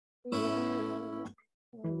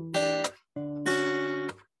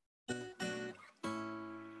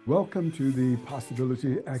Welcome to the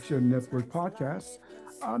Possibility Action Network podcast.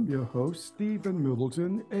 I'm your host, Stephen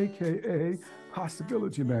Middleton, aka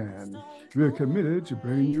Possibility Man. We are committed to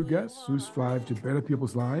bringing you guests who strive to better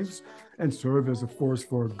people's lives and serve as a force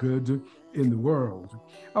for good in the world.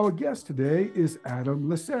 Our guest today is Adam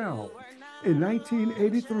LaSalle. In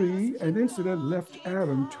 1983, an incident left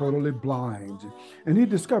Adam totally blind, and he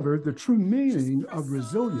discovered the true meaning of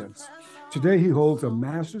resilience. Today, he holds a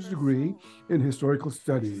master's degree in historical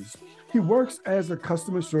studies. He works as a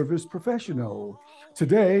customer service professional.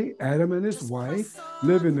 Today, Adam and his wife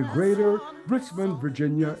live in the greater Richmond,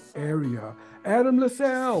 Virginia area. Adam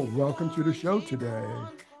LaSalle, welcome to the show today.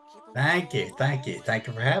 Thank you. Thank you. Thank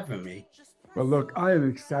you for having me. Well, look, I am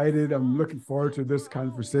excited. I'm looking forward to this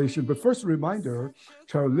conversation. But first, a reminder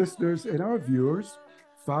to our listeners and our viewers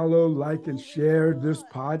follow, like, and share this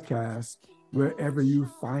podcast wherever you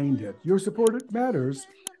find it. Your support matters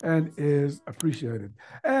and is appreciated.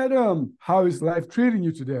 Adam, how is life treating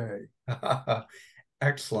you today?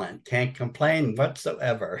 Excellent. Can't complain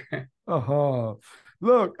whatsoever. Uh-huh.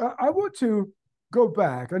 Look, I want to go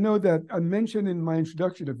back. I know that I mentioned in my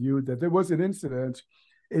introduction of you that there was an incident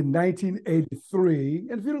in 1983.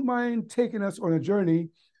 And if you don't mind taking us on a journey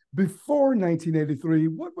before 1983,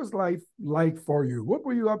 what was life like for you? What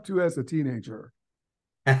were you up to as a teenager?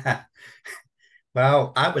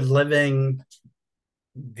 Well, I was living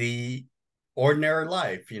the ordinary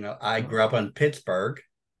life. I Uh, grew up in Pittsburgh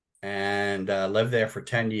and lived there for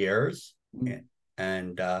 10 years mm,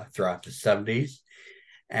 and throughout the 70s.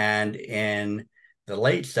 And in the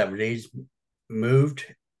late 70s, moved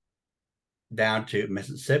down to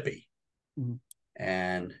Mississippi. mm,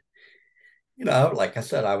 And like I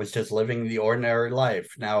said, I was just living the ordinary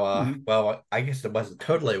life. Now, mm, well, I guess it wasn't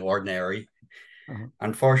totally ordinary. uh,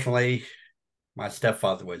 Unfortunately, my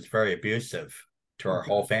stepfather was very abusive to our okay.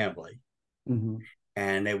 whole family. Mhm.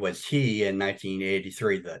 And it was he in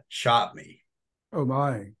 1983 that shot me. Oh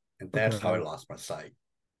my. And that's how I Okay. lost my sight.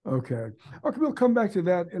 Okay. Okay, we'll come back to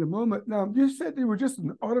that in a moment. Now, you said you were just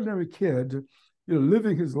an ordinary kid,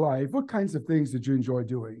 living his life. What kinds of things did you enjoy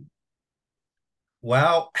doing?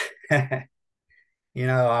 Well, you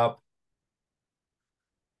know, uh,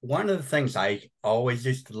 one of the things I always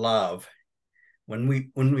used to love when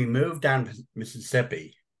we moved down to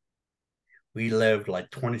Mississippi, we lived like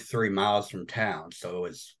 23 miles from town. So it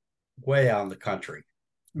was way out in the country.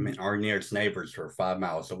 I mean, Mm, our nearest neighbors were 5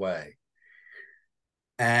 miles away.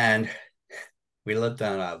 And we lived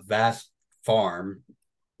on a vast farm.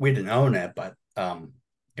 We didn't own it, but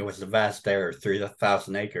it was a vast area,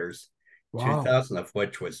 3,000 acres, wow. 2,000 of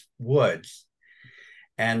which was woods.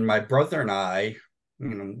 And my brother and I,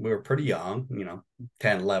 we were pretty young,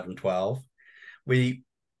 10, 11, 12. We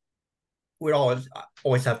would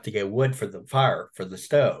always have to get wood for the fire, for the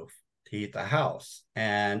stove to heat the house.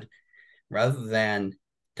 And rather than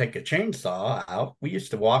take a chainsaw out, we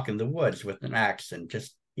used to walk in the woods with an axe and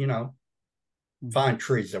just, Mm, find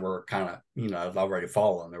trees that were kind of, already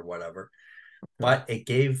fallen or whatever. okay. But it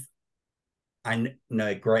gave me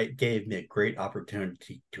a great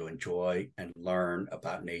opportunity to enjoy and learn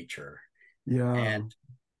about nature. Yeah. And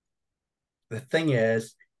the thing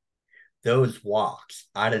is, those walks,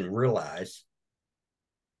 I didn't realize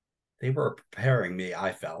they were preparing me.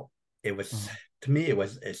 I felt it was Uh, to me,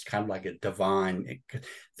 it's kind of like a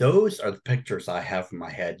those are the pictures I have in my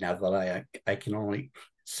head now that I can only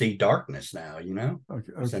see darkness now,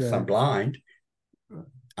 okay. since I'm Okay. blind.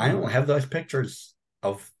 I don't Yeah. have those pictures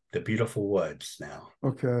of the beautiful woods now.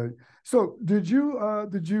 Okay. So did you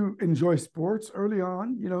enjoy sports early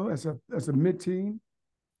on, as a mid-teen?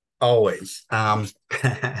 Always.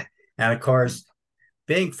 And of course,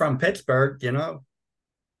 being from Pittsburgh,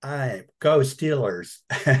 I go Steelers.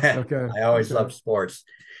 Okay. I always Okay. loved sports.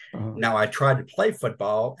 Uh-huh. Now I tried to play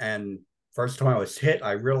football, and first time I was hit,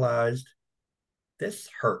 I realized this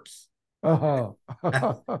hurts. Uh-huh.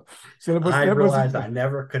 So that was I that was realized I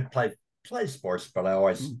never could play sports, but I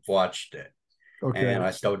always watched it, and okay.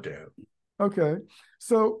 I still do. Okay.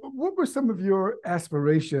 So what were some of your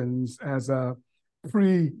aspirations as a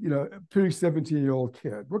pre 17-year-old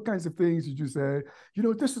kid? What kinds of things did you say,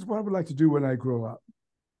 this is what I would like to do when I grow up?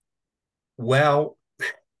 Well,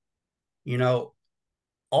 you know,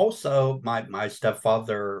 also my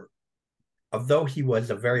stepfather, although he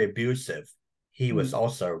was a very abusive, he was Mm,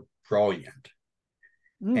 also brilliant,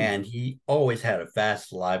 mm, and he always had a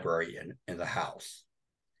vast library in the house.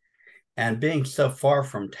 And being so far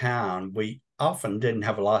from town, we often didn't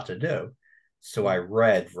have a lot to do. So I mm,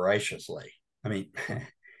 read voraciously. I mean, uh,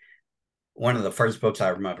 one of the first books I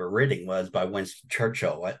remember reading was by Winston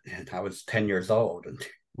Churchill. And I was 10 years old, and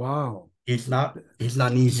wow. he's not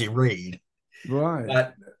an easy read. Right.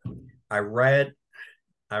 But I read,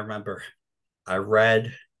 I remember I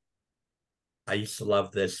read, I used to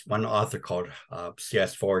love this one author called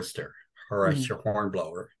C.S. Forrester, Mm-hmm. Horatio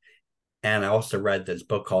Hornblower. And I also read this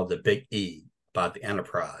book called The Big E about the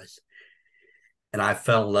Enterprise. And I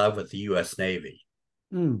fell in love with the U.S. Navy.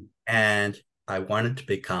 Mm. And I wanted to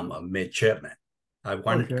become a midshipman. I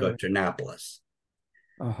wanted to go Okay. to Annapolis.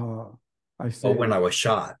 Uh-huh. I But when see. I was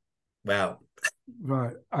shot, well,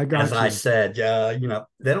 Right. I as got I you. said,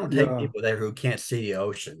 they don't take Yeah. people there who can't see the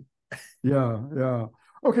ocean. Yeah. Yeah.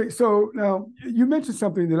 Okay. So now you mentioned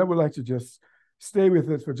something that I would like to just stay with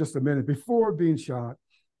it for just a minute. Before being shot,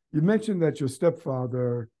 you mentioned that your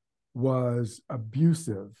stepfather was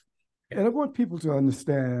abusive. Yeah. And I want people to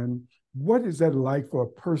understand, what is that like for a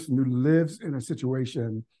person who lives in a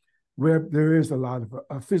situation where there is a lot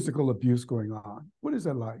of physical abuse going on? What is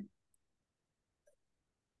that like?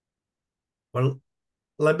 Well,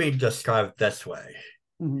 let me describe it this way.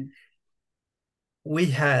 Mhm. We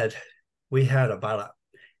had we had about a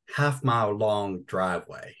half-mile long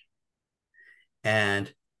driveway,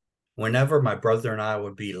 and whenever my brother and I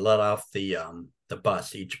would be let off the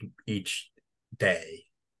bus each day,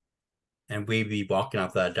 and we'd be walking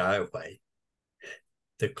up that driveway,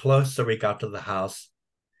 the closer we got to the house,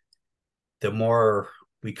 the more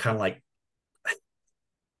we kind of like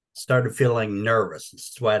started feeling nervous and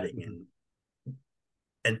sweating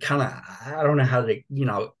and kind of, I don't know how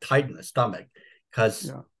to tighten the stomach, because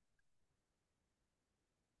Yeah.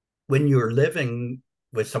 when you're living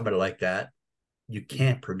with somebody like that, you Mhm.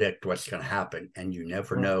 can't predict what's going to happen, and you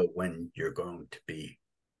never Right. know when you're going to be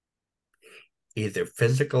either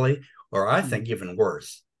physically, or I think Mhm. even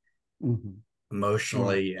worse, Mhm. Right.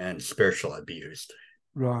 emotionally and spiritually abused.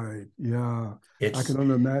 Right. Yeah. I It's can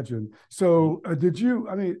only imagine. So, did you,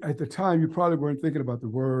 I mean, at the time, you probably weren't thinking about the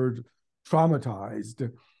word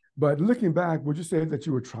traumatized, but looking back, would you say that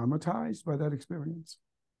you were traumatized by that experience?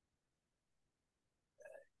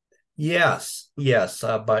 yes,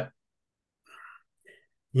 but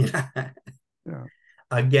yeah, Yeah.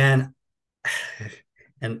 again,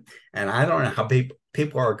 and I don't know how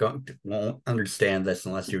people are going to won't understand this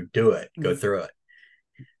unless you do it, go Mhm. through it.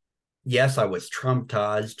 Yes, I was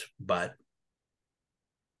traumatized, but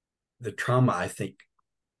the trauma, I think,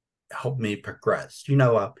 helped me progress.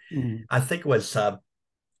 Mhm. I think it was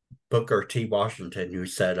Booker T. Washington who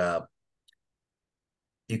said,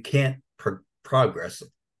 "You can't progress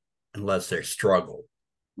unless there's struggle."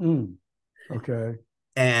 Mm. Okay.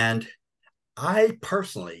 And I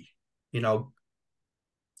personally, you know,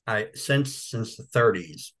 I since the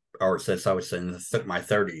 30s, or since I was in my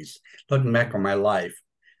 30s, looking back on my life,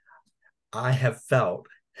 I have felt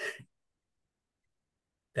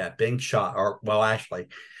that being shot, or well, actually,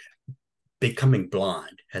 becoming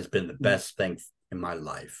blind has been the Mm. best thing in my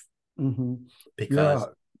life. Mm-hmm. Yeah. Because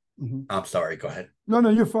Mhm. I'm sorry, go ahead. No, no,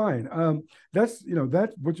 you're fine. That's,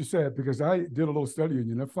 that's what you said, because I did a little study on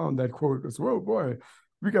you and I found that quote. I said, oh boy,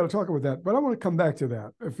 we got to talk about that. But I want to come back to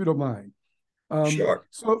that, if you don't mind. Sure.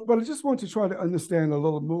 But I just want to try to understand a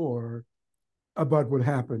little more about what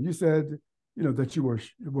happened. You said, that you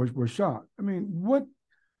were shot. I mean,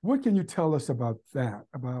 what can you tell us about that,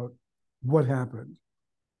 about what happened,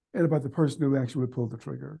 and about the person who actually pulled the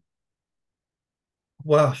trigger?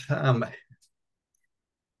 Well,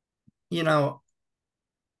 you know,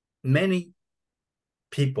 many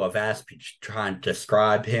people have asked me to try and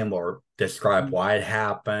describe him or describe Mm-hmm. why it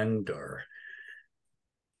happened, or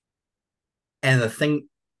and the thing,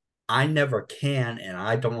 I never can, and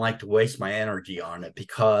I don't like to waste my energy on it,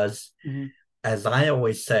 because Mm-hmm. as I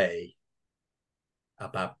always say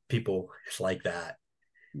about people like that,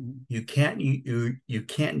 Mm-hmm. you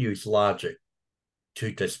can't use logic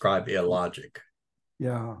to describe illogic.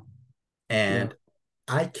 Yeah, yeah. And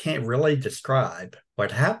I can't really describe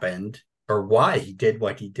what happened or why he did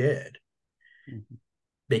what he did, Mm-hmm.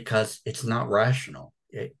 because it's not rational.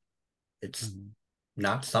 It's Mm-hmm.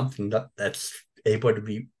 not something that's able to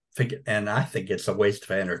be figured. And I think it's a waste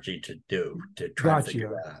of energy to try and figure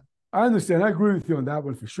Gotcha. that out. I understand. I agree with you on that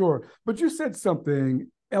one for sure. But you said something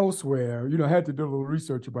elsewhere. I had to do a little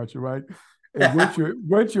research about you, right? And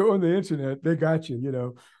once you're on the internet, they got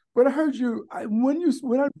you. But I heard you.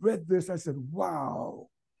 When I read this, I said, "Wow."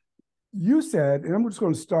 You said, and I'm just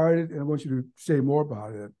going to start it, and I want you to say more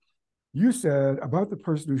about it. You said about the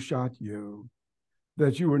person who shot you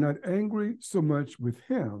that you were not angry so much with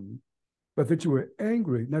him, but that you were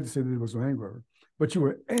angry, not to say that it was no anger, but you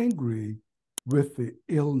were angry with the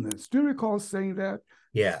illness. Do you recall saying that?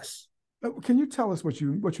 Yes. Can you tell us what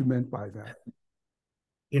you meant by that?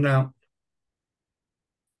 You know,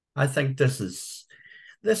 I think this is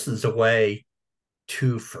a way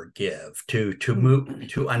to forgive, to Mm. move,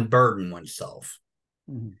 to unburden oneself.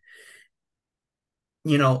 Mm.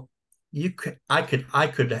 You know, I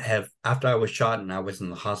could have, after I was shot and I was in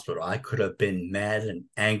the hospital, I could have been mad and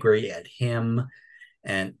angry at him,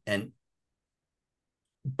 and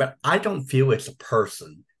but I don't feel it's a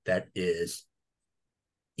person that is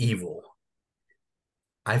evil.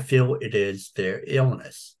 I feel it is their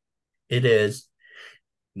illness. It is,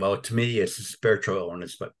 well, to me, it's a spiritual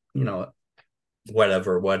illness, but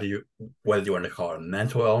whatever, whether you want to call it a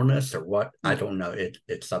mental illness or what, I Mm. don't know.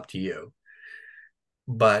 It's up to you.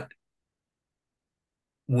 But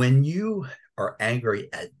when you are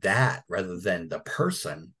angry at that rather than the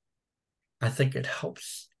person, I think it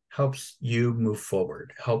helps you move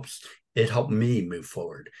forward. It helped me move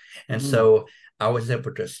forward. And Mm. so I was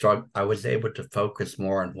able to focus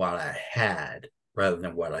more on what I had rather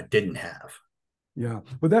than what I didn't have. Yeah.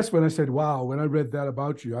 But that's when I said, wow, when I read that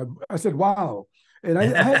about you, I said, wow. And I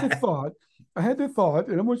had the thought,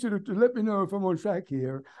 and I want you to let me know if I'm on track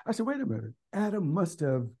here. I said, wait a minute. Adam must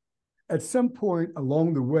have, at some point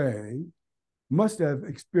along the way, must have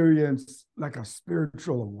experienced like a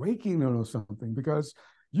spiritual awakening or something, because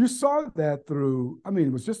you saw that through, I mean,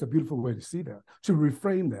 it was just a beautiful way to see that, to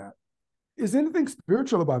reframe that. Is anything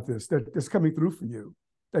spiritual about this that's coming through for you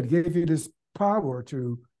that gave you this power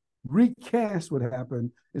to recast what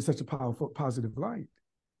happened in such a powerful, positive light?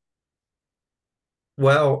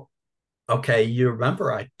 Well, okay, you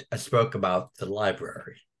remember I spoke about the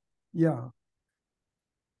library. Yeah.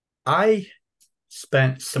 I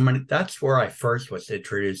spent so many, that's where I first was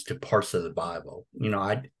introduced to parts of the Bible.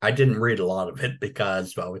 I didn't read a lot of it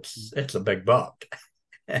because, well, it's a big book.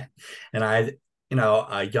 And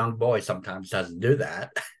a young boy sometimes doesn't do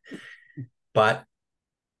that. But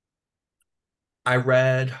I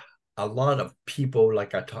read a lot of people,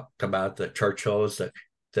 like I talked about the Churchills,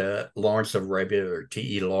 the Lawrence of Arabia or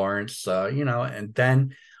T.E. Lawrence, and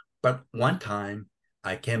then, but one time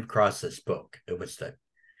I came across this book. It was the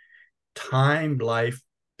time life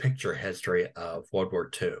picture history of World War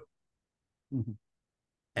II. Mm-hmm.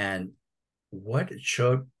 And what it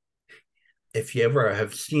showed, if you ever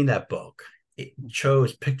have seen that book, it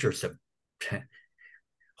shows pictures of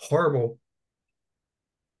horrible,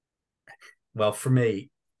 well, for me,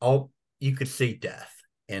 all you could see death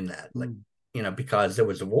in that, like, Mm-hmm. because there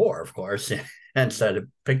was a war, of course, and so the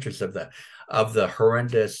pictures of the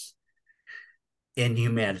horrendous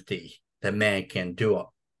inhumanity that man can do.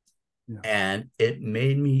 Yeah. And it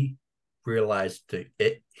made me realize that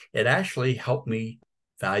it actually helped me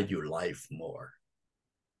value life more.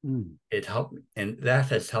 Mm. It helped me, and that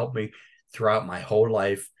has helped me throughout my whole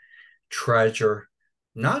life treasure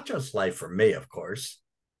not just life for me, of course,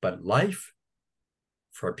 but life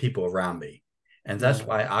for people around me. And that's Yeah.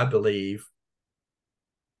 why I believe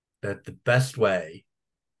that the best way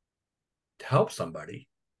to help somebody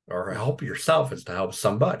or Yeah. help yourself is to help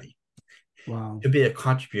somebody, Wow. to be a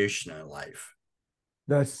contribution in life.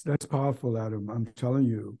 That's powerful, Adam. I'm telling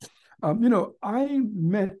you. I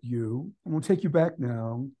met you. I'm gonna take you back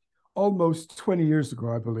now, almost 20 years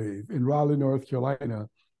ago, I believe, in Raleigh, North Carolina,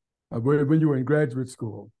 when you were in graduate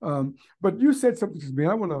school. But you said something to me.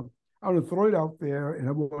 I want to throw it out there, and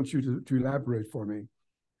I want you to elaborate for me.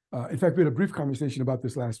 In fact, we had a brief conversation about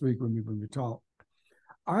this last week when we talked.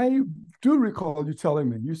 I do recall you telling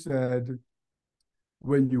me. You said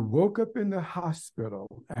when you woke up in the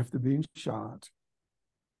hospital after being shot,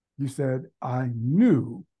 you said, I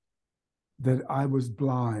knew that I was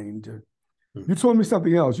blind. You told me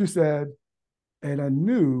something else. You said, and I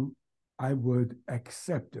knew I would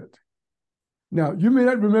accept it. Now, you may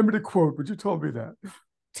not remember the quote, but you told me that.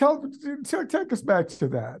 Take us back to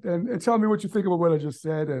that, and tell me what you think about what I just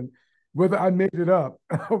said, and whether I made it up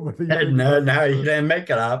or whether you think No, that's no, you true. didn't make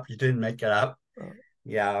it up. You didn't make it up. Uh,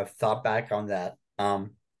 Yeah, I've thought back on that.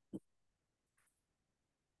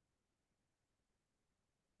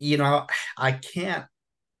 You know, I can't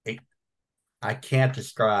I can't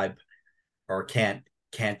describe or can't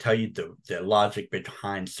tell you the logic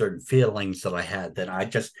behind certain feelings that I had, that I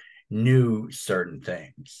just knew certain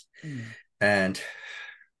things. mm, And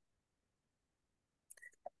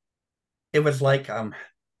it was like I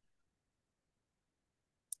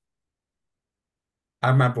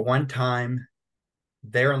remember one time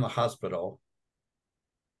there in the hospital,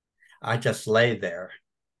 I just lay there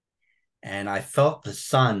and I felt the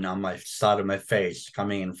sun on my side of my face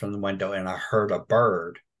coming in from the window, and I heard a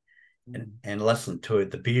bird mm. and listened to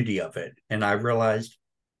it, the beauty of it. And I realized,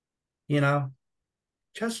 you know,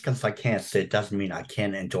 just because I can't sit doesn't mean I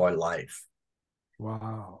can't enjoy life.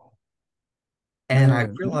 Wow, And I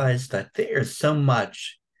man. realized that there's so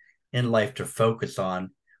much in life to focus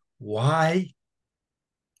on. Why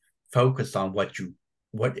focus on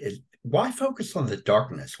why focus on the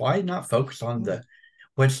darkness? Why not focus on the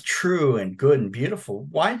what's true and good and beautiful?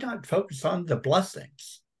 Why not focus on the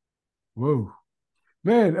blessings? Whoa.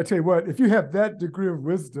 Man, I tell you what, if you have that degree of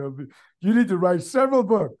wisdom, you need to write several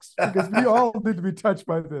books because we all need to be touched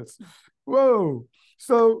by this. Whoa.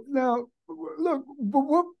 So now, look,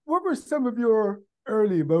 what were some of your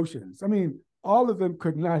early emotions? I mean, all of them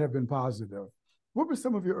could not have been positive. What were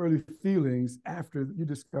some of your early feelings after you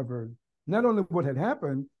discovered not only what had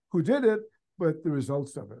happened, who did it, but the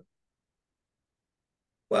results of it?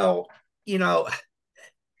 Well, you know,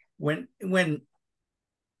 when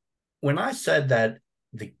I said that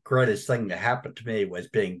the greatest thing that happened to me was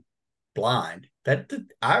being blind,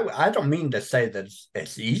 I don't mean to say that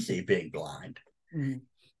it's easy being blind.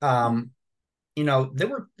 Mm-hmm. Um,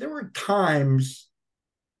 there were times,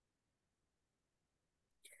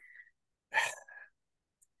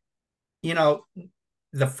 you know,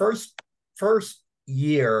 the first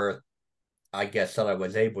year, I guess that I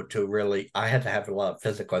was able to really, I had to have a lot of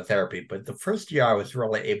physical therapy, but the first year I was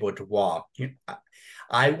really able to walk.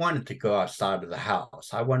 I wanted to go outside of the house.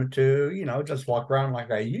 I wanted to, just walk around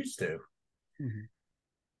like I used to, Mm-hmm.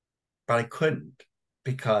 but I couldn't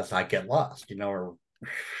because I get lost,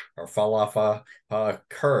 or fall off a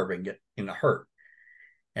curb and get, hurt.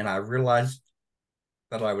 And I realized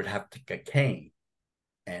that I would have to get a cane,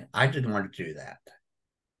 and I didn't want to do that.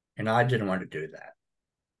 And I didn't want to do that.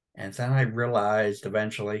 And then I realized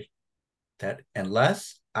eventually that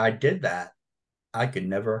unless I did that, I could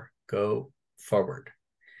never go forward.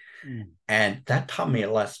 Mm-hmm. And that taught me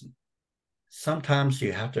a lesson. Sometimes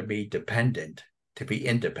you have to be dependent to be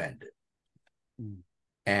independent. Mm-hmm.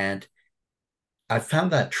 And I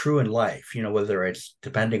found that true in life, whether it's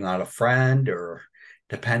depending on a friend or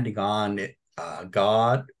depending on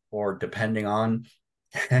God or depending on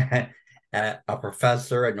a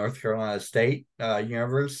professor at North Carolina State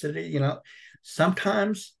University,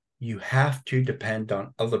 sometimes you have to depend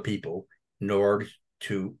on other people in order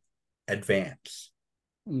to advance.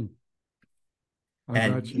 Mm-hmm. I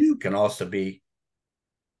And got you. you can also be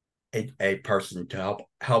a person to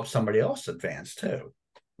help somebody else advance too.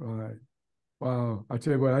 All right. Wow. I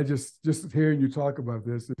tell you what, I just hearing you talk about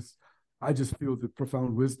this, I just feel the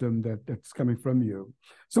profound wisdom that's coming from you.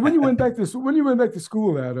 So when you went back to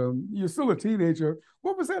school, Adam, you're still a teenager.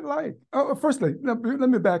 What was that like? Oh, firstly, let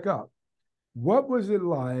me back up. What was it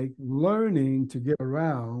like learning to get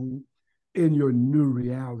around in your new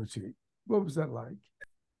reality? What was that like?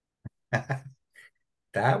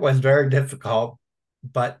 That was very difficult,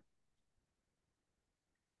 but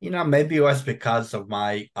maybe it was because of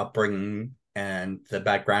my upbringing and the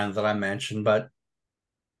background that I mentioned, but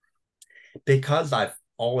because I've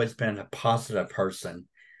always been a positive person,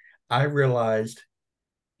 I realized,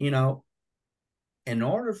 you know, in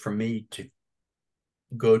order for me to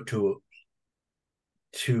go to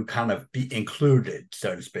kind of be included,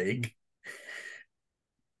 so to speak,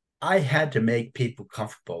 I had to make people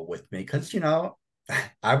comfortable with me because,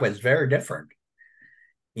 I was very different,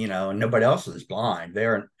 nobody else was blind.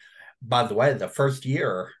 By the way, the first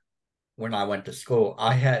year when I went to school,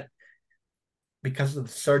 because of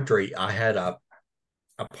the surgery, I had a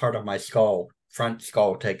part of my front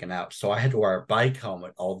skull taken out. So I had to wear a bike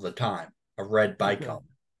helmet all the time, a red bike Okay. helmet.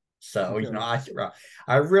 So, Okay.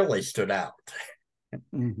 I really stood out.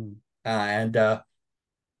 Mm-hmm. And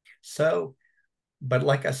so, but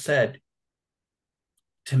like I said,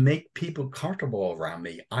 to make people comfortable around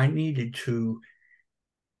me, I needed to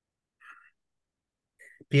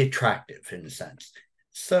be attractive in a sense.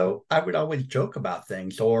 So I would always joke about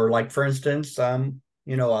things, or like for instance,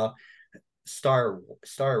 Star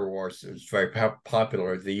Wars was very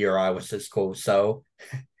popular the year I was at school. So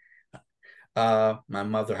my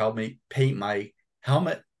mother helped me paint my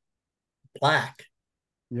helmet black.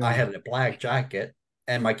 I Yeah. had a black jacket,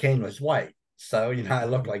 and my cane was white. So I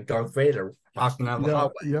looked like Darth Vader walking down the Yeah.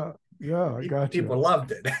 hallway. Yeah. Yeah. I got People you.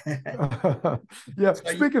 loved it. Yeah. So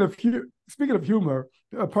Speaking of humor,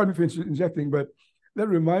 pardon me for injecting, but that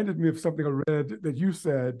reminded me of something I read that you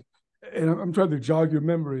said, and I'm trying to jog your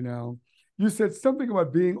memory now. You said something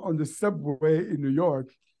about being on the subway in New York,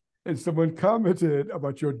 and someone commented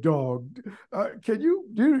about your dog. Do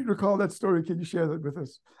you recall that story? Can you share that with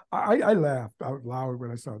us? I laughed out loud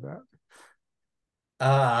when I saw that.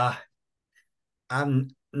 uh, I'm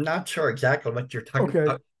not sure exactly what you're talking Okay,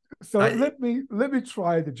 about. so I let me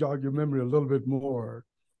try to jog your memory a little bit more.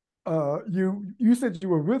 You said you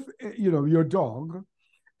were with your dog,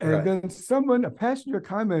 and right. then a passenger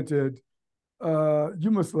commented,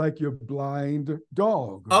 "You must like your blind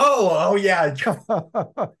dog." Oh yeah,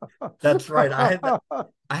 that's right.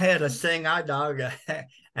 I had a seeing eye dog,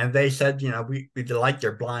 and they said, we like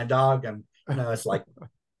their blind dog. And, it's like,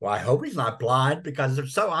 well, I hope he's not blind, because if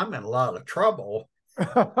so, I'm in a lot of trouble if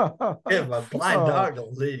a blind Oh, dog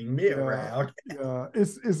is leading me yeah, around. yeah.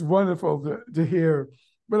 It's wonderful to hear.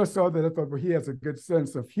 When I saw that, I thought, well, he has a good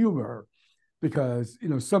sense of humor because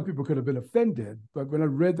some people could have been offended, but when I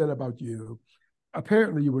read that about you,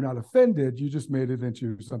 apparently you were not offended. You just made it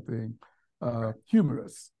into something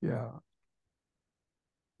humorous. Yeah,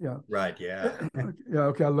 yeah. Right. Yeah. Yeah,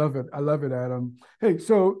 okay, I love it. I love it, Adam. Hey,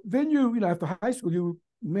 so then after high school, you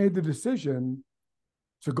made the decision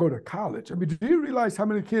to go to college. I mean, do you realize how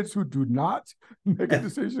many kids who do not make a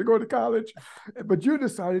decision to go to college? But you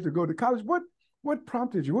decided to go to college. What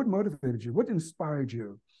prompted you? What motivated you? What inspired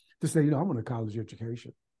you to say, I want a college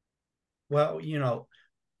education? Well,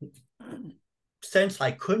 since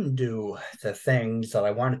I couldn't do the things that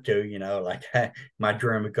I wanted to, like my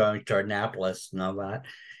dream of going to Annapolis and all that,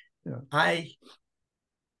 Yeah. I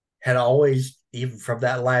had always, even from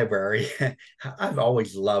that library, I've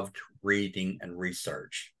always loved reading and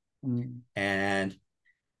research. Mm. And,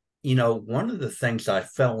 one of the things I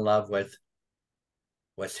fell in love with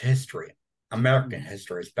was history, American Mm.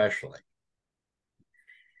 history, especially.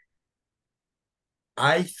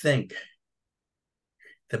 I think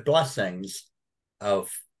the blessings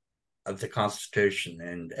of the Constitution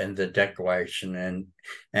and the Declaration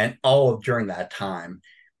and all of during that time,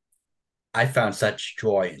 I found such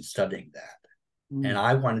joy in studying that. And Mm.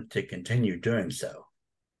 I wanted to continue doing so.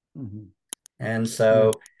 Mm-hmm. And Yeah.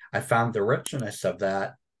 so I found the richness of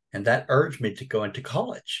that, and that urged me to go into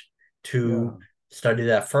college Yeah. to study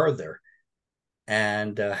that further.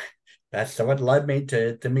 And that's what led me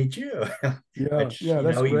to meet you, Yeah. which, Yeah.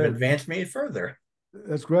 That's even great. advanced me further.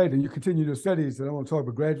 That's great. And you continue your studies. And I want to talk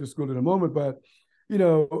about graduate school in a moment, but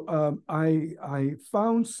I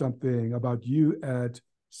found something about you at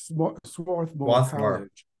Swarthmore Swarthmore.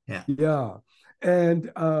 College. Yeah. Yeah. And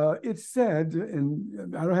it said,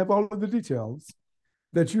 and I don't have all of the details,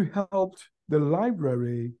 that you helped the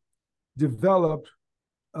library develop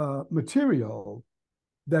material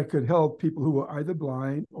that could help people who are either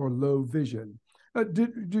blind or low vision.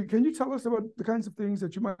 Can you tell us about the kinds of things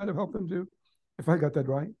that you might have helped them do? If I got that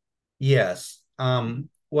right. Yes. Mm-hmm.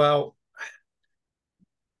 Well,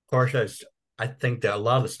 of course, I think that a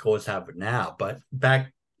lot of schools have it now, but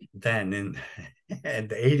back then in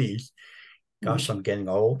the 80s, Mm-hmm. gosh, I'm getting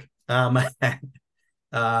old. Uh,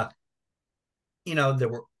 there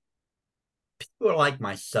were people like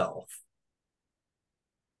myself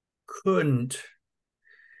couldn't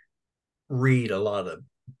read a lot of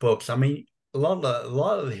books. I mean, a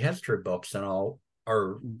lot of the history books and all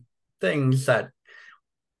are things that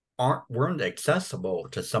weren't accessible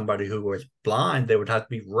to somebody who was blind. They would have to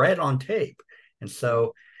be read on tape. And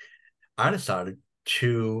so I decided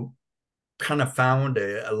to kind of found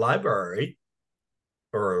a library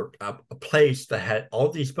or a place that had all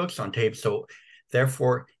these books on tape. So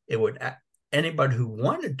therefore, it would anybody who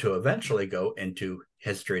wanted to eventually go into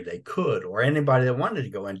history, they could, or anybody that wanted to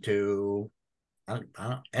go into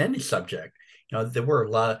any subject.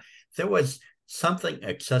 There was something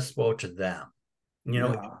accessible to them. You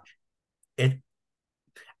know, Yeah. it.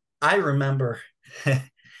 I remember,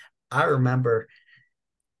 I remember.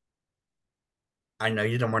 I know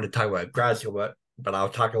you don't want to talk about grad school, but I'll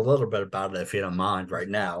talk a little bit about it if you don't mind right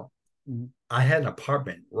now. Mm-hmm. I had an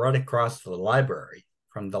apartment right across the library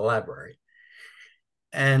from the library.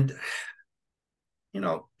 And,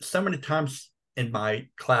 so many times in my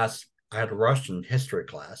class, I had a Russian history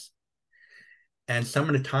class. And so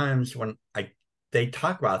many times when they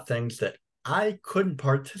talk about things that I couldn't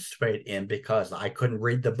participate in because I couldn't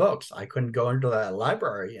read the books. I couldn't go into that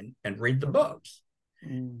library and read the books.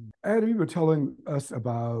 Adam, you were telling us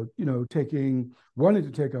about, wanting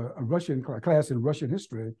to take a Russian class in Russian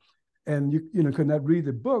history, and you could not read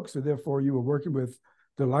the book, so therefore you were working with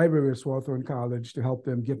the library of Swarthmore College to help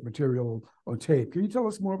them get material on tape. Can you tell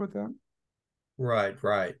us more about that? Right,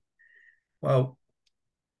 right. Well,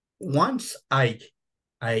 once I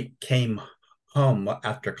came home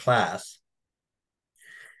after class,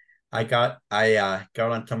 I got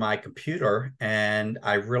onto my computer and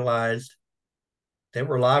I realized there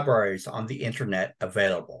were libraries on the internet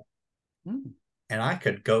available. Mm. And I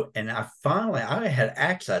could go and I had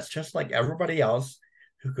access just like everybody else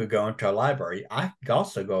who could go into a library. I could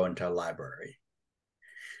also go into a library.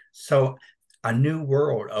 So a new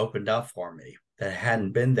world opened up for me that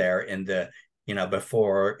hadn't been there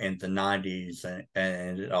before in the 90s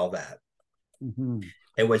and all that. Mm-hmm.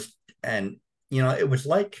 It was, and, it was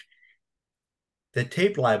like the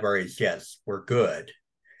tape libraries, yes, were good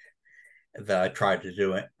that I tried to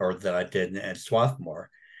do it or that I did at Swarthmore.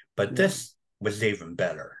 But Yeah. was even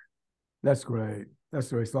better. That's great. That's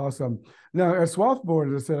great. It's awesome. Now, at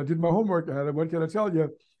Swarthmore, as I said, I did my homework at it. What can I tell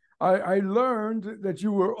you? I learned that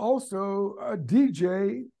you were also a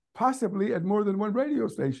DJ, possibly at more than one radio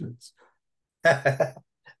stations.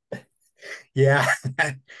 Yeah.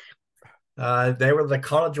 They were the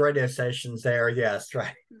college radio stations there. Yes,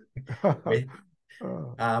 right. We,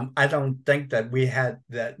 Uh, I don't think that we had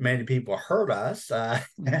that many people heard us.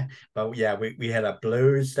 But yeah, we had a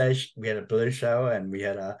blues station, we had a blues show, and we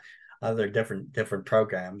had other different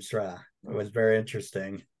programs. It was very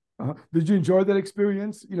interesting. did you enjoy that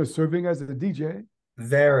experience? Serving as a DJ.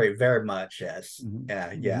 Very, very much. Yes.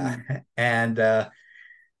 Mhm. Yeah. Mhm. And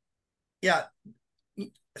yeah,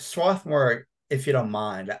 Swarthmore, if you don't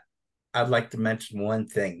mind, I'd like to mention one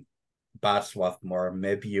thing about Swarthmore.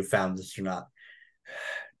 Maybe you found this or not.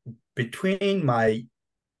 Between I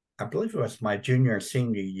believe it was my junior and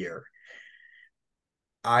senior year,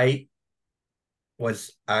 I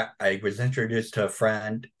I was introduced to a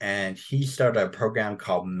friend, and he started a program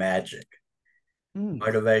called Magic, Mm.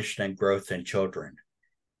 Motivation and Growth in Children.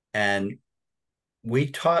 And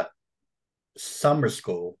we taught summer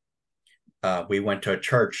school. We went to a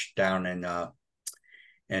church down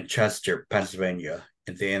in Chester, Pennsylvania,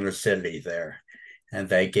 in the inner city there, and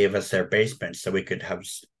they gave us their basement so we could have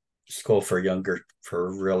school for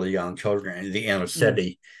really young children in the inner Mm.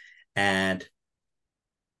 city. And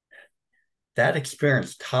that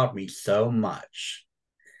experience taught me so much.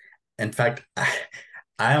 In fact,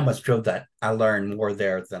 I almost feel that I learned more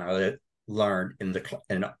there than I learned in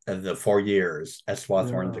the 4 years at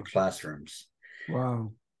Swarthmore in the Yeah. classrooms,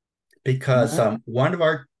 Wow. because Ma- one of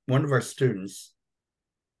our students,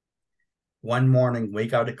 one morning we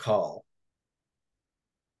got a call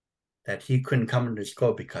that he couldn't come into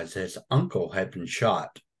school because his uncle had been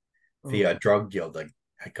shot via a oh. drug deal that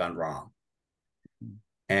had gone wrong.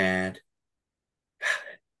 And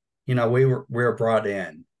we were brought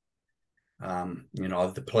in.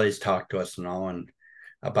 The police talked to us and all, and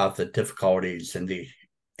about the difficulties in the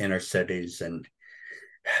inner cities and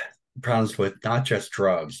problems with not just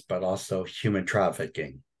drugs but also human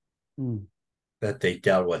trafficking Mm. that they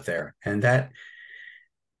dealt with there, and that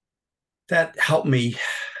helped me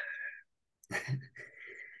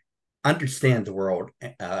understand the world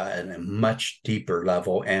at a much deeper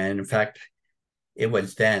level. And in fact, it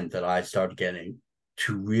was then that I started getting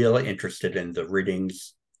to really interested in the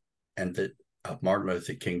readings and the of Martin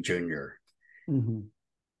Luther King Jr. Mhm.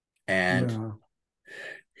 And Yeah.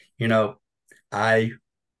 you know, I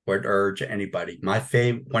would urge anybody.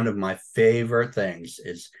 One of my favorite things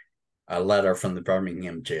is a letter from the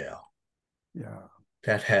Birmingham jail. Yeah.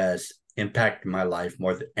 That has impacted my life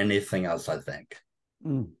more than anything else, I think.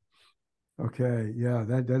 Mm. Okay. Yeah.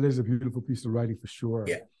 That is a beautiful piece of writing for sure.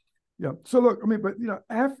 Yeah. Yeah. So look, I mean, but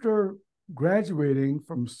after graduating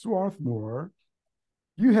from Swarthmore,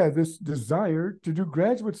 you had this desire to do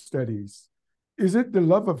graduate studies. Is it the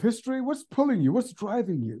love of history? What's pulling you? What's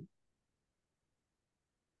driving you?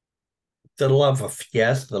 The love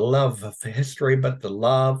of history, but the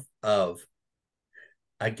love of,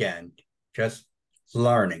 again, just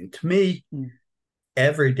learning. To me, Mm.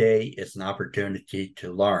 every day is an opportunity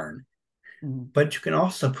to learn, Mm. but you can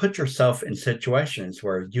also put yourself in situations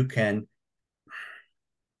where you can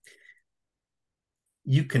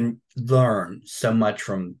learn so much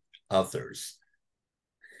from others.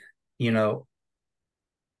 You know,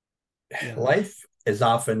 Yes. life is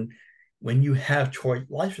often, when you have choice,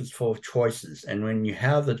 life is full of choices. And when you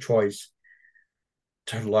have the choice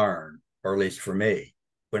to learn, or at least for me,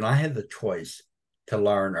 when I had the choice to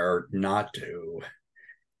learn or not to,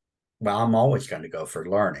 well, I'm always going to go for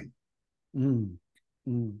learning. Mm.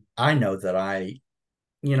 Mm. I know that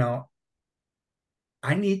you know,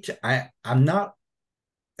 I'm not,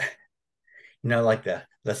 like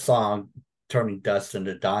the song Turning Dust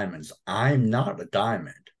into Diamonds. I'm not a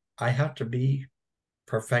diamond. I have to be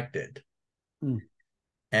perfected. Mm.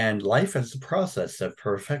 And life is a process of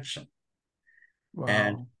perfection.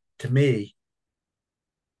 And Wow. to me,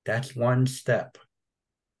 that's one step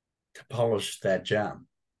to polish that gem,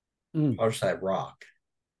 Mm. polish that rock.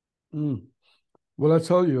 Mm. Well, I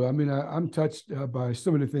tell you, I mean, I'm touched by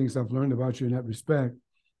so many things I've learned about you in that respect.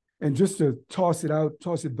 And just to toss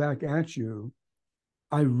it back at you,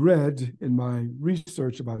 I read in my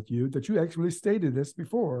research about you that you actually stated this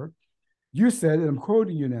before. You said, and I'm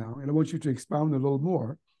quoting you now, and I want you to expound a little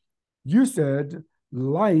more. You said,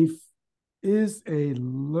 life is a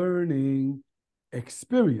learning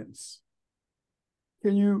experience.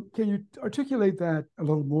 Can you articulate that a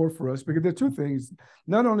little more for us? Because there are two things,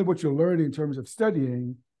 not only what you're learning in terms of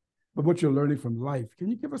studying, but what you're learning from life. Can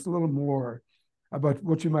you give us a little more about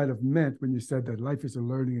what you might have meant when you said that life is a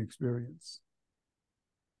learning experience.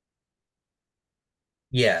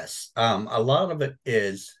 Yes. A lot of it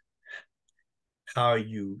is how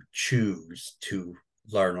you choose to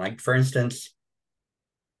learn. Like, for instance,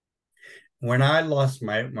 when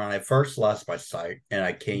I first lost my sight and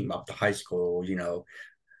I came up to high school,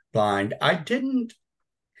 blind, I didn't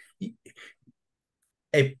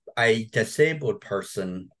a disabled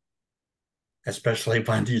person, especially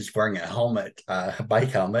when he's wearing a helmet, a bike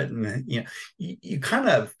helmet, and you kind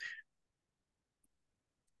of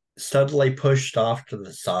suddenly pushed off to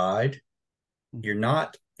the side. You're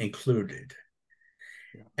not included.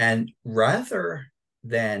 Yeah. And rather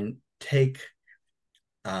than take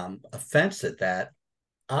offense at that,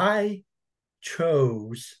 I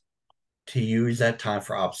chose to use that time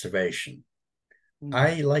for observation. Mm.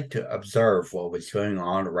 I like to observe what was going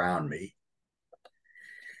on around me.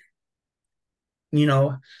 You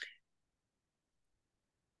know,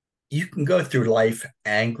 you can go through life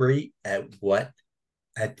angry at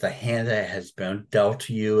the hand that has been dealt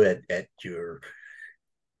to you, at your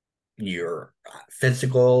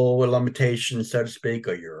physical limitations, so to speak,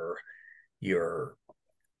 or your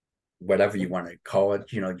whatever you want to call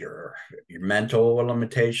it, your mental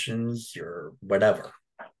limitations, your whatever.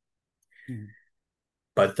 Mm.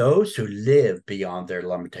 But those who live beyond their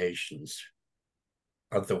limitations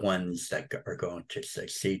are the ones that are going to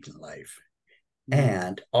succeed in life Mm.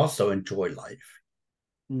 and also enjoy life.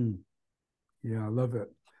 Mm. Yeah, I love it.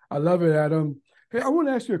 I love it, Adam. Hey, I want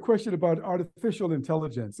to ask you a question about artificial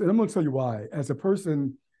intelligence, and I'm going to tell you why. As a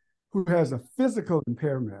person who has a physical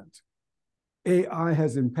impairment, AI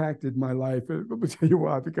has impacted my life. I'm going to tell you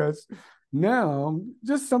why, because now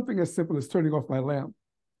just something as simple as turning off my lamp.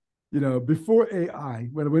 Before AI,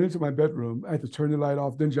 when I went into my bedroom, I had to turn the light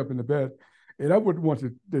off, then jump into bed. And I wouldn't want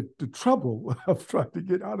the trouble of trying to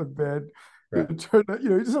get out of bed. Right. It's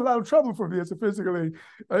just a lot of trouble for me as a physically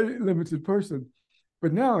limited person.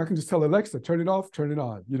 But now I can just tell Alexa, turn it off, turn it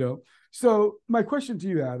on. So my question to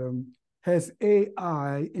you, Adam, has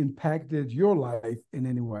AI impacted your life in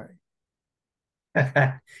any way?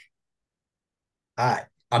 I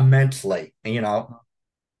immensely, it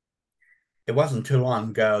wasn't too long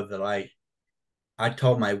ago that I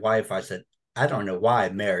told my wife, I said, I don't know why I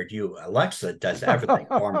married you. Alexa does everything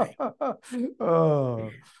for me. Oh.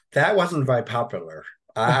 That wasn't very popular.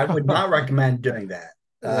 I would not recommend doing that.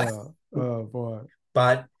 Yeah. Oh boy.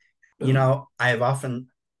 But I have often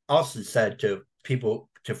also said to people,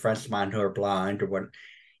 to friends of mine who are blind or what,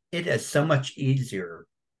 it is so much easier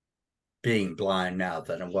being blind now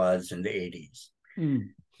than it was in the 80s. Mm.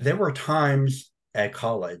 There were times at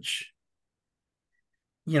college,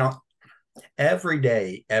 you know, every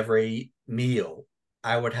day, every meal,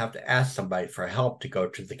 I would have to ask somebody for help to go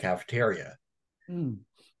to the cafeteria. Mm.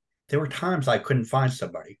 There were times I couldn't find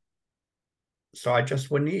somebody, so I just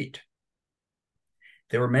wouldn't eat.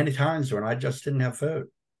 There were many times when I just didn't have food.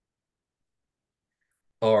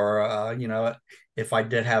 Or, if I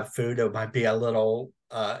did have food, it might be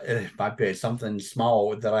it might be something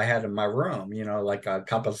small that I had in my room, like a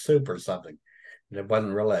cup of soup or something. It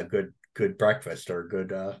wasn't really a good breakfast or a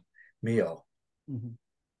good meal. Mm-hmm.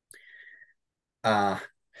 Uh,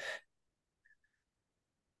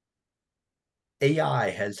 AI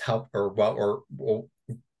has helped, or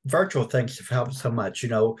virtual things have helped so much.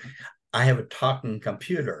 I have a talking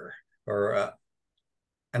computer,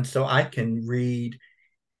 and so I can read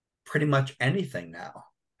pretty much anything now.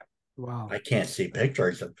 Wow. I can't see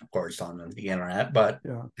pictures, of course, on the internet, but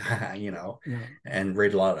Yeah. Yeah. and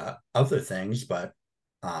read a lot of other things, but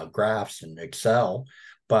graphs and Excel.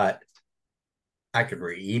 But I can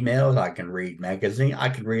read emails, I can read magazine, I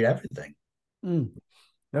can read everything. Mm.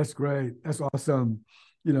 That's great. That's awesome.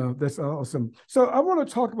 That's awesome. So I want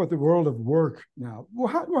to talk about the world of work now.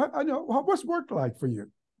 Well, I know what's work like for you?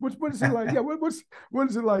 What is it like? Yeah. What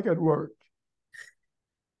is it like at work?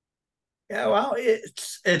 Yeah, well,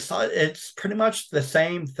 it's pretty much the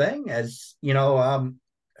same thing as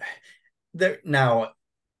there now.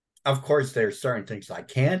 Of course, there's certain things I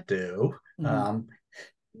can't do. Mm-hmm.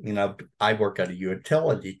 I work at a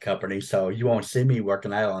utility company, so you won't see me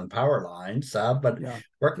working out on power lines. But Yeah.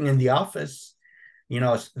 working in the office,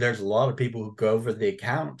 there's a lot of people who go over the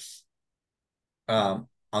accounts on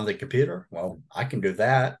the computer. Well, I can do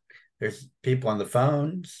that. There's people on the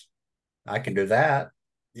phones. I can do that.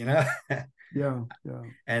 You know, Yeah. Yeah.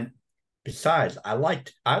 and besides, I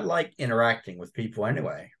like interacting with people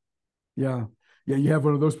anyway. Yeah. Yeah. You have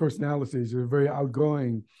one of those personalities. You're very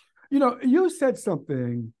outgoing. You said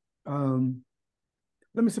something. Um,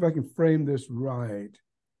 Let me see if I can frame this right.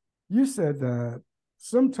 You said that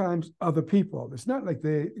sometimes other people. It's not like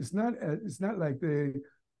they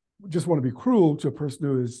just want to be cruel to a person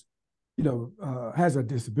who is, has a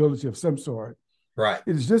disability of some sort. Right.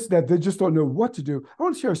 It's just that they just don't know what to do. I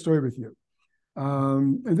want to share a story with you.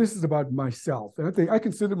 And this is about myself. And I think I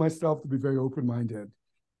consider myself to be very open-minded.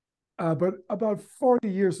 But about 40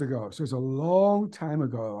 years ago, so it's a long time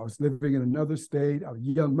ago, I was living in another state, a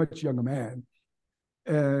much younger man.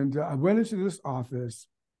 And I went into this office,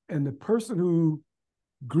 and the person who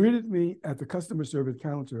greeted me at the customer service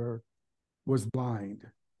counter was blind.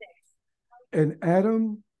 And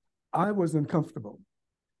Adam, I was uncomfortable.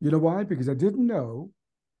 You know why? Because I didn't know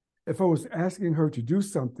if I was asking her to do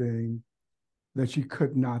something that she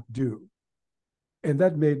could not do. And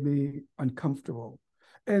that made me uncomfortable.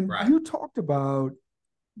 And Right. tell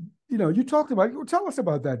us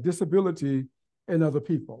about that disability in other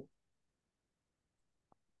people.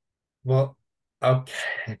 Well,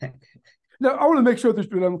 okay. Now, I want to make sure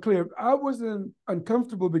that I'm clear. I wasn't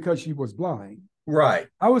uncomfortable because she was blind. Right.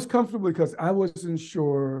 I was comfortable because I wasn't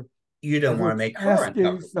sure You if don't I want to was make her asking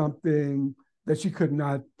uncomfortable. something that she could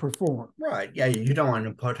not perform. Right. Yeah, you don't want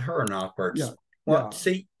to put her in awkward. Yeah, Well, yeah.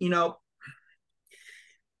 see,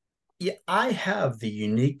 yeah, I have the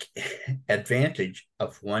unique advantage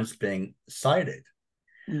of once being sighted.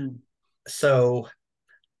 Mm, So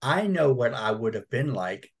I know what I would have been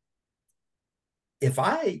like if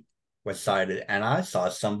I was sighted and I saw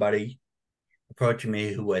somebody approaching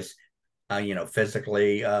me who was,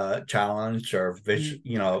 physically challenged or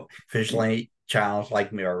mm, visually challenged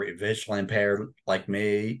like me or visually impaired like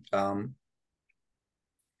me.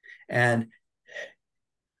 And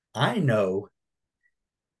I know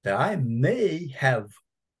that I may have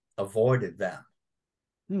avoided them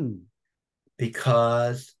mm,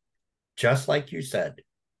 because, just like you said,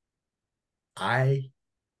 I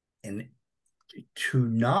and to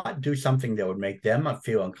not do something that would make them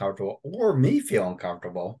feel uncomfortable or me feel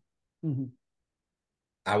uncomfortable, mm,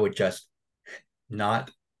 I would just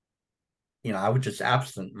not, I would just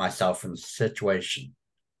absent myself from the situation.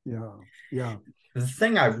 yeah, yeah. The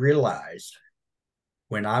thing I realized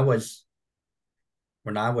when I was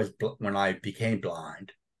when I became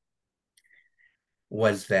blind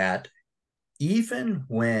was that even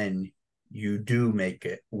when you do make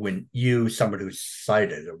it, when you someone who's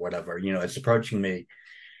sighted or whatever, is approaching me,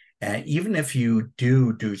 and even if you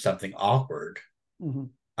do something awkward, Mm,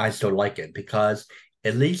 I still like it because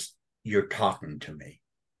at least you're talking to me.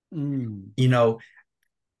 mm, You know,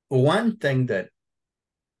 one thing that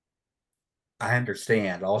I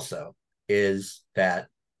understand also is that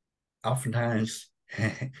oftentimes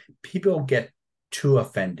people get too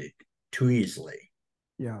offended too easily.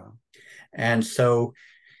 yeah, And so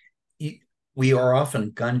we are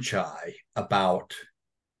often gun shy about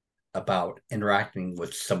interacting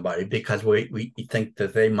with somebody because we think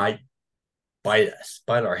that they might bite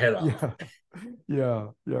our head off. yeah. Yeah,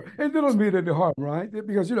 yeah, and they don't mean any harm, right?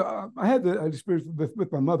 Because I had the experience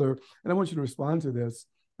with my mother, and I want you to respond to this.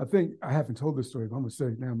 I think I haven't told this story, but I'm gonna say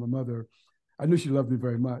it now. My mother, I knew she loved me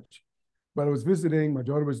very much, but I was visiting. My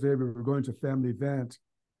daughter was there. We were going to a family event,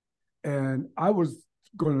 and I was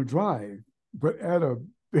going to drive, but Adam,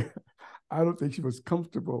 I don't think she was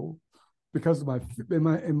comfortable because of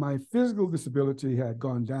my physical disability had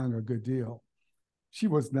gone down a good deal. She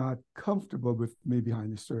was not comfortable with me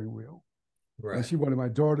behind the steering wheel, and Right. she wanted my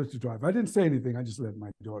daughter to drive. I didn't say anything. I just let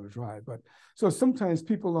my daughter drive. But so sometimes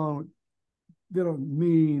people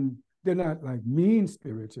they're not like mean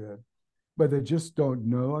spirited, but they just don't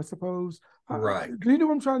know, I suppose. Right. Do you know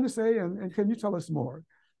what I'm trying to say? And can you tell us more?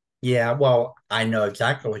 Yeah, well, I know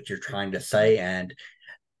exactly what you're trying to say. And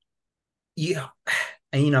yeah,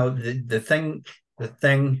 and the thing,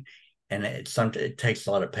 and it takes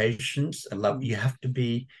a lot of patience and love. You Mm, have to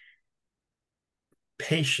be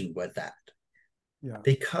patient with that yeah.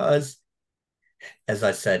 because, as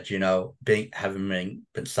I said, being having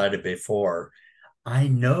been cited before, I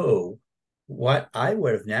know what I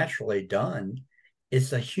would have naturally done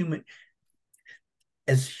is a human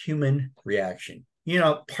reaction.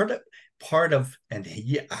 Part of, and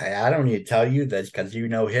yeah, I don't need to tell you this because you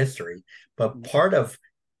know history, but Mm, part of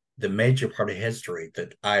the major part of history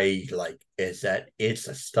that I like is that it's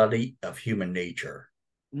a study of human nature.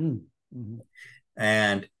 mm, mm,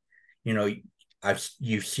 And you know,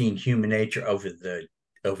 you've seen human nature over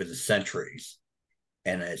the centuries,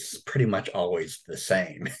 and it's pretty much always the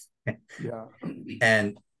same. yeah.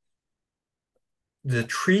 And the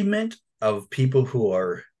treatment of people who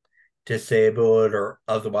are disabled or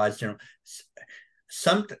otherwise,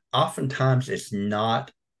 some oftentimes it's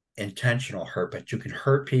not intentional hurt, but you can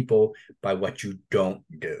hurt people by what you don't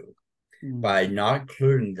do, Mm, by not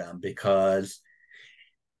including them because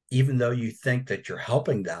even though you think that you're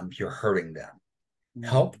helping them, you're hurting them.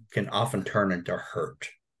 Help can often turn into hurt.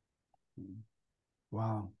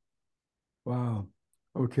 Wow. Wow.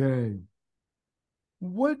 Okay.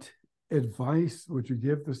 What advice would you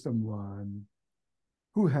give to someone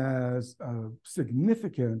who has a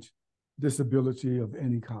significant disability of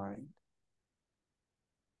any kind?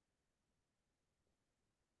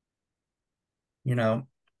 You know,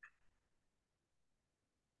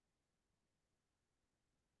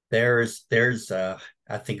 there's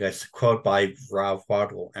I think a quote by Ralph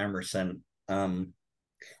Waldo Emerson.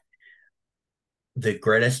 The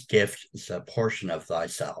greatest gift is a portion of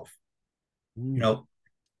thyself. You know,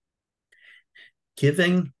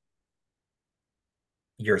 giving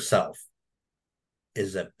yourself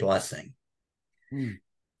is a blessing.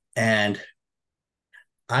 And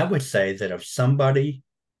I would say that if somebody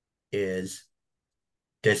is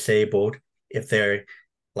disabled, if they're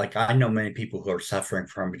like, I know many people who are suffering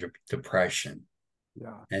from depression,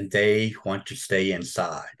 and they want to stay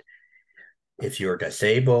inside. If you're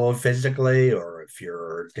disabled physically, or if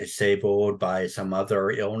you're disabled by some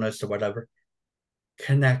other illness or whatever,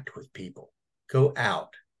 connect with people, go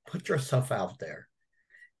out, put yourself out there.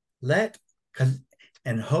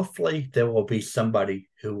 And hopefully there will be somebody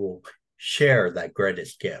who will share that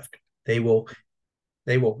greatest gift. They will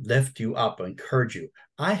lift you up, encourage you.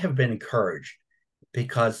 I have been encouraged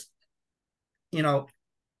because,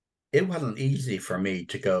 it wasn't easy for me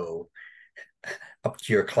to go up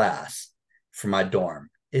to your class for my dorm.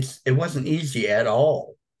 It wasn't easy at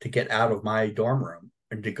all to get out of my dorm room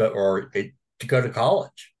and to go to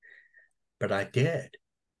college. But I did,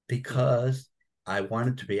 because I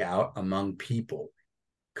wanted to be out among people,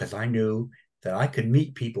 because I knew that I could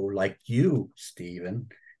meet people like you, Stephen,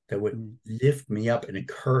 that would lift me up and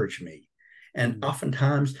encourage me. And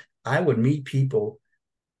oftentimes I would meet people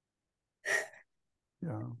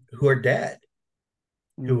who are dead,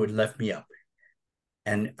 who would lift me up.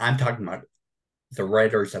 And I'm talking about the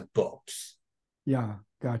writers of books. Yeah,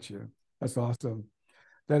 gotcha. That's awesome.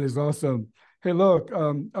 That is awesome. Hey, look, I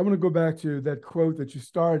want to go back to that quote that you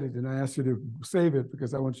started, and I asked you to save it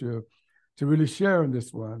because I want you to really share in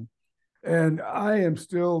this one. And I am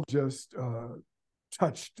still just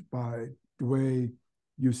touched by the way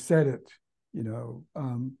you said it, and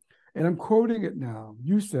I'm quoting it now.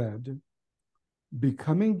 You said,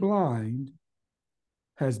 "Becoming blind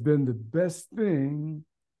has been the best thing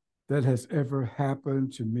that has ever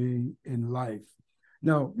happened to me in life."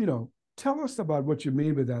 Now, tell us about what you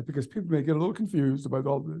mean by that, because people may get a little confused about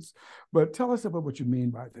all this, but tell us about what you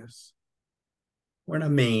mean by this. What I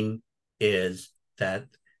mean is that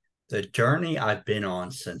the journey I've been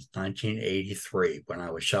on since 1983, when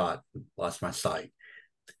I was shot and lost my sight,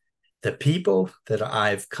 the people that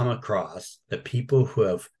I've come across, the people who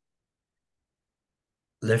have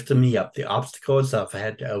lifted me up, the obstacles I've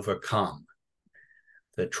had to overcome,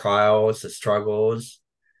 the trials, the struggles,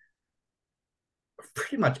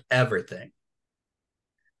 pretty much everything.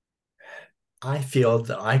 I feel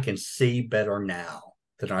that I can see better now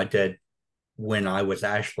than I did when I was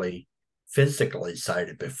actually physically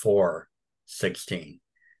sighted before 16.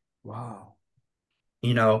 Wow.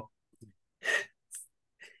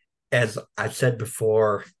 As I've said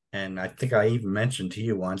before, and I think I even mentioned to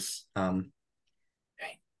you once,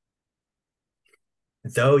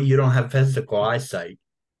 though you don't have physical eyesight,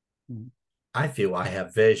 I feel I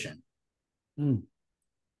have vision. Man,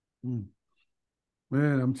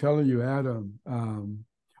 I'm telling you, Adam.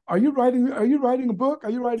 Are you writing a book? Are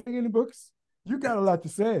you writing any books? You got a lot to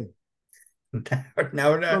say.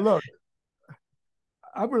 No. So look,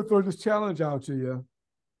 I'm going to throw this challenge out to you.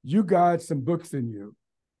 You got some books in you.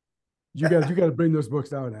 You got to bring those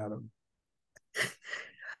books out, Adam.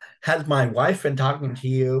 Has my wife been talking to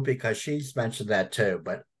you? Because she's mentioned that too,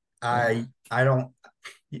 but I don't.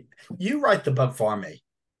 You write the book for me.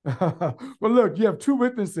 Well, look, you have two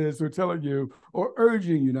witnesses who are telling you, or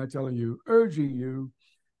urging you, not telling you, urging you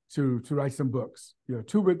to write some books.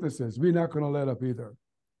 Two witnesses. We're not going to let up either.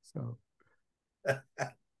 So,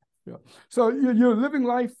 yeah. So you're living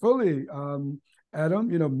life fully,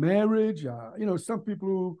 Adam. Marriage. Some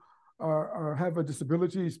people who have a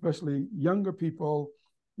disability, especially younger people,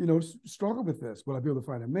 struggle with this. Will I be able to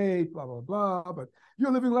find a mate? Blah blah blah. But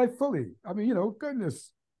you're living life fully. I mean,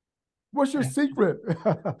 goodness. What's your secret?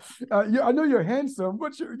 I know you're handsome.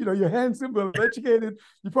 You're handsome, but educated.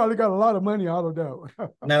 You probably got a lot of money. I don't know.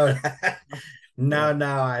 No,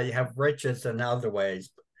 no. I have riches in other ways.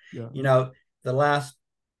 Yeah.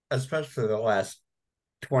 Especially the last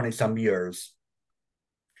 20 some years,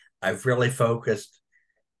 I've really focused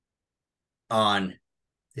on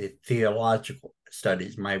the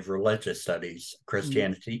studies, my religious studies, Mm,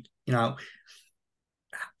 Christianity,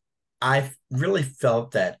 I really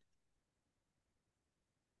felt that,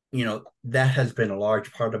 that has been a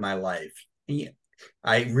large part of my life.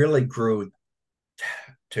 I really grew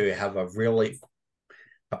to have a really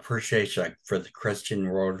appreciation for the Christian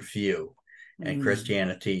worldview and mm,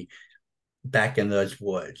 Christianity back in those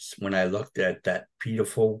woods when I looked at that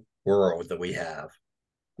beautiful world that we have.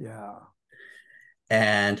 yeah.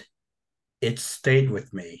 And it stayed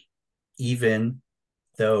with me, even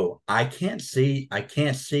though I can't see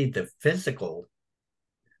the physical.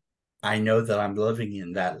 I know that I'm living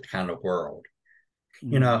in that kind of world.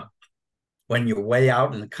 You know, Mm, when you're way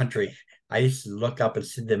out in the country, I used to look up and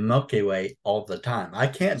see the Milky Way all the time. I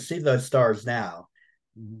can't see those stars now,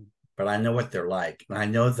 mm. but I know what they're like, and I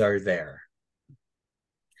know they're there.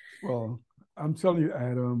 Well, I'm telling you,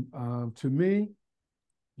 Adam, to me,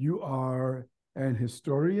 you are an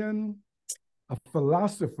historian, a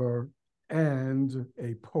philosopher, and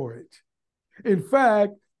a poet. In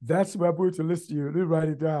fact, that's what I'm going to list you. Let me write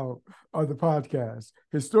it down on the podcast.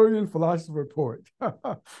 Historian, philosopher, poet.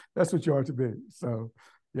 That's what you are to be. So,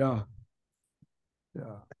 yeah,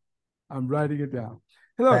 yeah. I'm writing it down.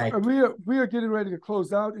 Hey, look, Thank. we are getting ready to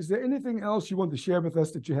close out. Is there anything else you want to share with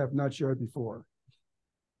us that you have not shared before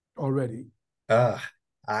already? Uh,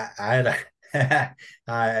 I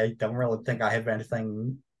I don't really think I have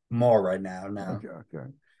anything more right now. No. Okay, okay.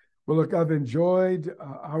 Well, look, I've enjoyed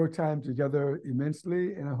our time together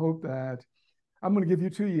immensely, and I hope that I'm going to give you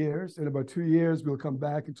 2 years. In about 2 years, we'll come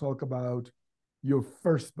back and talk about your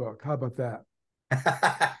first book. How about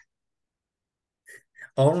that?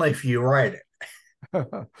 Only if you write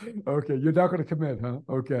Okay, you're not going to commit, huh?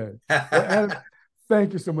 Okay. Well, it. Adam,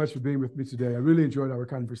 thank you so much for being with me today. I really enjoyed our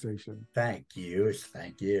conversation. Thank you.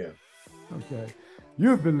 Thank you. Okay.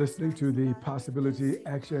 You've been listening to the Possibility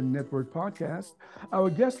Action Network podcast. Our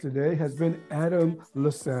guest today has been Adam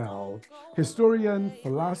LaSalle, historian,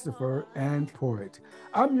 philosopher, and poet.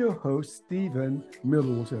 I'm your host, Stephen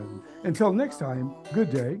Middleton. Until next time,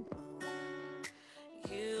 good day.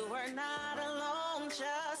 You are not alone,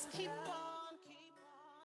 just keep